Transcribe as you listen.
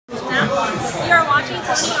Hey,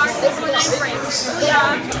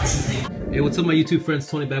 what's up my YouTube friends?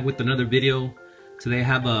 Tony back with another video. Today I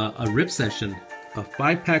have a rip session, a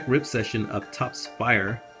 5-pack rip session of Topps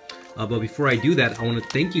Fire. But before I do that, I want to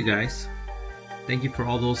thank you guys. Thank you for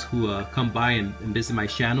all those who come by and visit my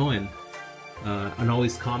channel and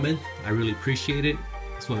always comment. I really appreciate it.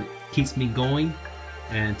 It's what keeps me going.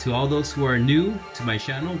 And to all those who are new to my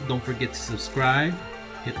channel, don't forget to subscribe,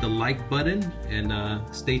 hit the like button, and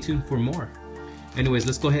stay tuned for more. Anyways,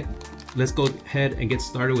 let's go ahead and get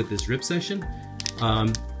started with this rip session.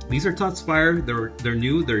 These are Topps Fire. They're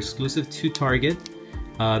new. They're exclusive to Target.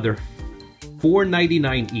 They're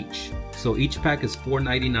 $4.99 each. So each pack is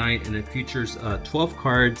 $4.99, and it features 12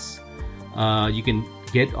 cards. You can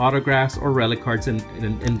get autographs or relic cards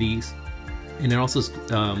in these, and it also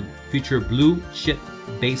feature blue chip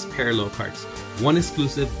base parallel cards. One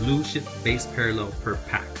exclusive blue chip base parallel per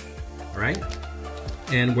pack. All right.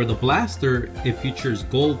 And where the blaster, it features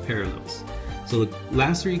gold parallels. So the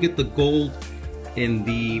blaster, you get the gold. In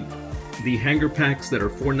the hanger packs that are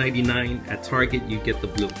 $4.99 at Target, you get the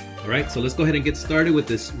blue. All right, so let's go ahead and get started with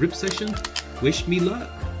this rip session. Wish me luck.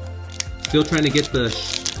 Still trying to get the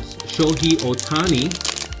Shohei Ohtani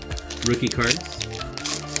rookie cards.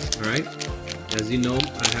 All right, as you know,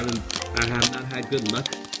 I have not had good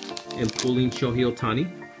luck in pulling Shohei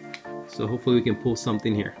Ohtani, so hopefully we can pull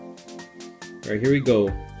something here. All right, here we go.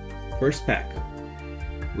 First pack.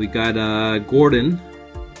 We got Gordon.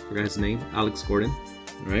 Forgot his name. Alex Gordon.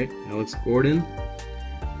 All right, Alex Gordon.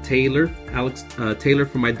 Taylor. Taylor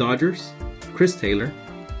for my Dodgers. Chris Taylor.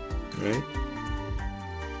 All right.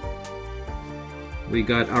 We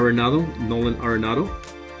got Arenado. Nolan Arenado.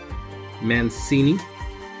 Mancini.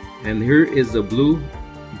 And here is the blue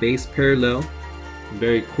base parallel.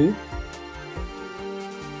 Very cool.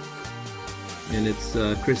 And it's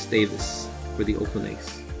Chris Davis for the Oakland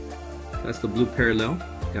A's. That's the blue parallel.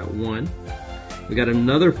 Got one. We got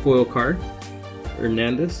another foil card.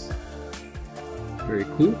 Hernandez. Very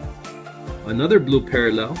cool. Another blue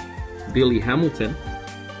parallel. Billy Hamilton.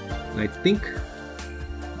 And I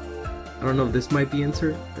don't know if this might be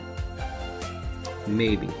insert.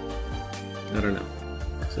 Maybe. I don't know.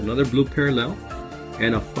 So another blue parallel.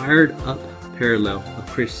 And a fired up parallel of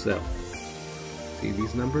Chris Sale. See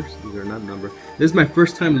these numbers? These are not numbered. This is my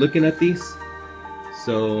first time looking at these,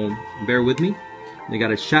 so bear with me. They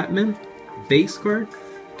got a Chapman base card,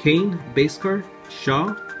 Kane base card,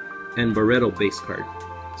 Shaw, and Barreto base card.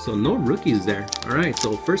 So no rookies there. All right,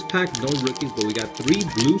 so first pack, no rookies, but we got 3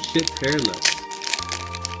 blue chip parallels.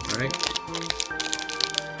 All right,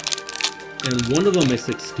 and one of them is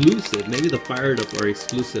exclusive. Maybe the fired up are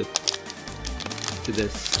exclusive to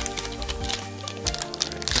this.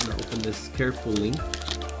 I'm gonna open this carefully.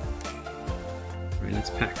 All right, let's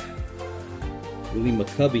pack. Willie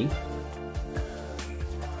McCovey.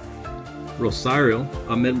 Rosario.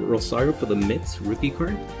 Ahmed Rosario for the Mets rookie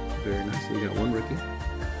card. Very nice. So we got one rookie.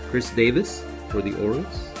 Chris Davis for the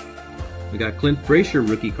Orioles. We got Clint Frazier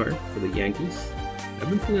rookie card for the Yankees. I've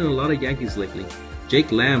been pulling a lot of Yankees lately.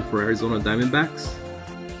 Jake Lamb for Arizona Diamondbacks.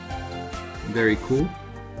 Very cool.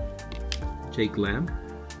 Jake Lamb.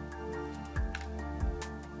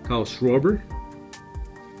 Kyle Schwarber.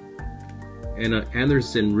 And an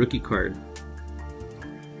Anderson rookie card.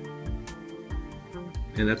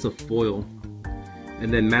 And that's a foil.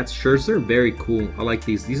 And then Matt Scherzer, very cool. I like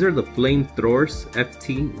these. These are the flamethrowers,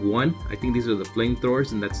 FT1. I think these are the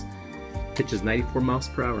flamethrowers, and that's pitches 94 miles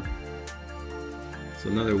per hour. So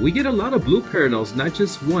another. We get a lot of blue parallels, not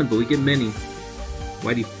just one, but we get many.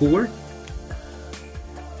 Whitey Ford,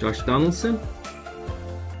 Josh Donaldson,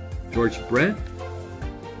 George Brett,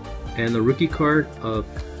 and the rookie card of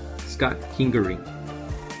Scott Kingery.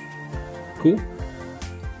 Cool.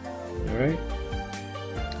 All right.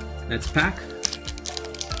 Let's pack.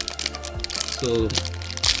 So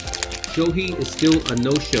Shohei is still a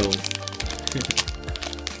no-show.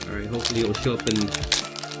 All right, hopefully it'll show up in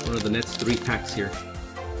one of the next 3 packs here.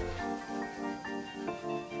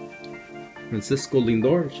 Francisco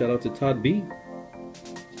Lindor, shout out to Todd B.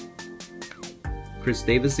 Chris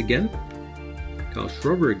Davis again. Kyle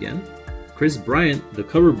Schwarber again. Chris Bryant, the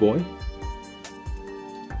cover boy.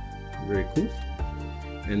 Very cool.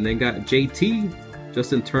 And then got JT.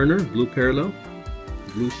 Justin Turner, blue parallel,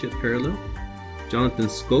 blue chip parallel. Jonathan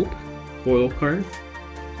Scope, foil card.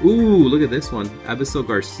 Ooh, look at this one, Abiso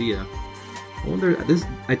Garcia. I wonder,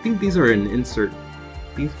 I think these are an insert.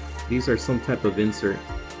 These are some type of insert.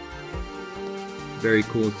 Very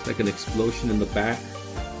cool. It's like an explosion in the back.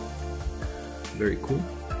 Very cool.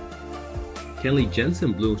 Kenley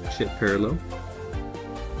Jensen, blue chip parallel.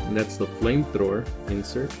 And that's the flamethrower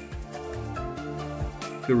insert.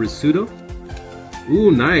 Phil Rizzuto,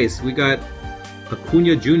 Ooh, nice. We got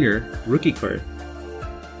Acuna Jr. rookie card.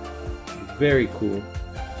 Very cool.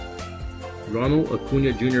 Ronald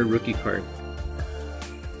Acuna Jr. rookie card.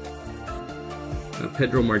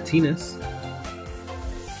 Pedro Martinez.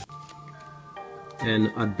 And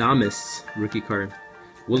Adames rookie card.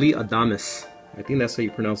 Willie Adames. I think that's how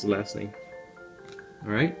you pronounce the last name.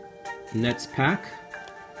 Alright. Next pack.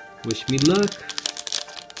 Wish me luck.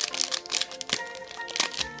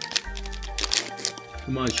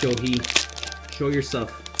 Come on, Shohei. Show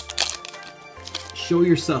yourself. Show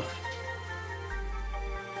yourself.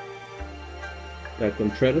 Got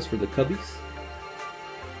Contreras for the Cubbies.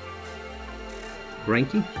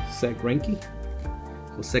 Greinke. Zach Greinke.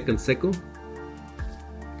 Jose Canseco.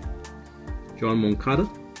 John Moncada.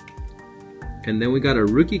 And then we got a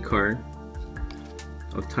rookie card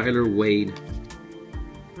of Tyler Wade.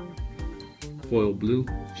 Foil blue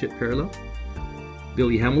chip parallel.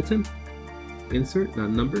 Billy Hamilton. Insert,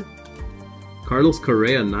 not number. Carlos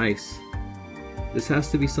Correa, nice. This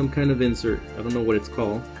has to be some kind of insert. I don't know what it's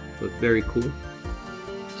called, but very cool.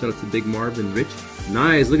 Shout out to Big Marv and Rich.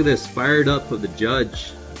 Nice, look at this. Fired up of the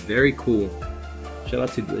Judge. Very cool. Shout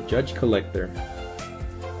out to the Judge Collector.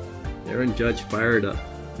 Aaron Judge fired up,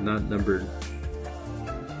 not numbered.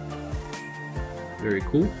 Very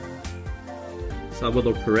cool.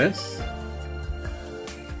 Salvador Perez.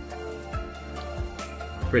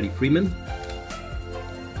 Freddie Freeman.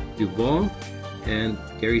 Duvall. And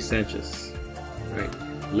Gary Sanchez.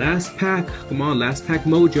 Alright. Last pack. Come on, last pack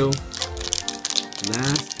mojo.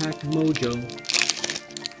 Last pack mojo.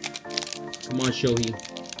 Come on, Shohei.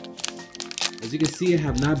 As you can see, I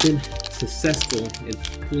have not been successful in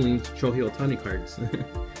pulling Shohei Ohtani cards.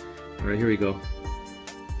 Alright, here we go.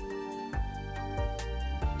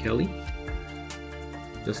 Kelly.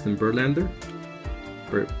 Justin Verlander.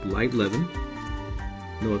 Bert Blythe-Levin.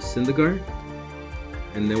 Noah Syndergaard.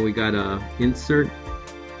 And then we got a insert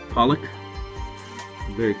Pollock.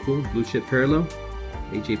 Very cool. Blue chip parallel.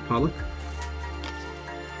 AJ Pollock.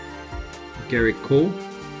 Garrett Cole.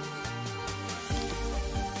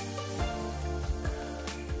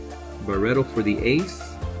 Barreto for the Ace.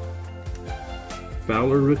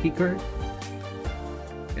 Fowler rookie card.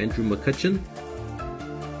 Andrew McCutchen.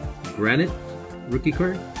 Granite rookie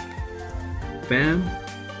card. Bam.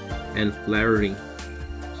 And Flaherty.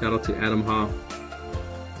 Shout out to Adam Ha.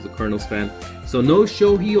 He's a Cardinals fan. So no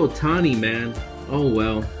Shohei Ohtani, man. Oh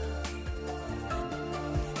well.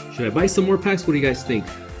 Should I buy some more packs? What do you guys think?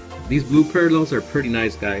 These blue parallels are pretty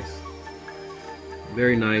nice, guys.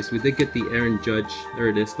 Very nice. We did get the Aaron Judge. There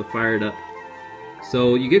it is, the fired up.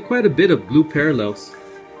 So you get quite a bit of blue parallels.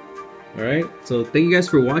 Alright, so thank you guys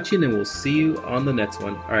for watching, and we'll see you on the next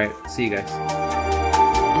one. Alright, see you guys.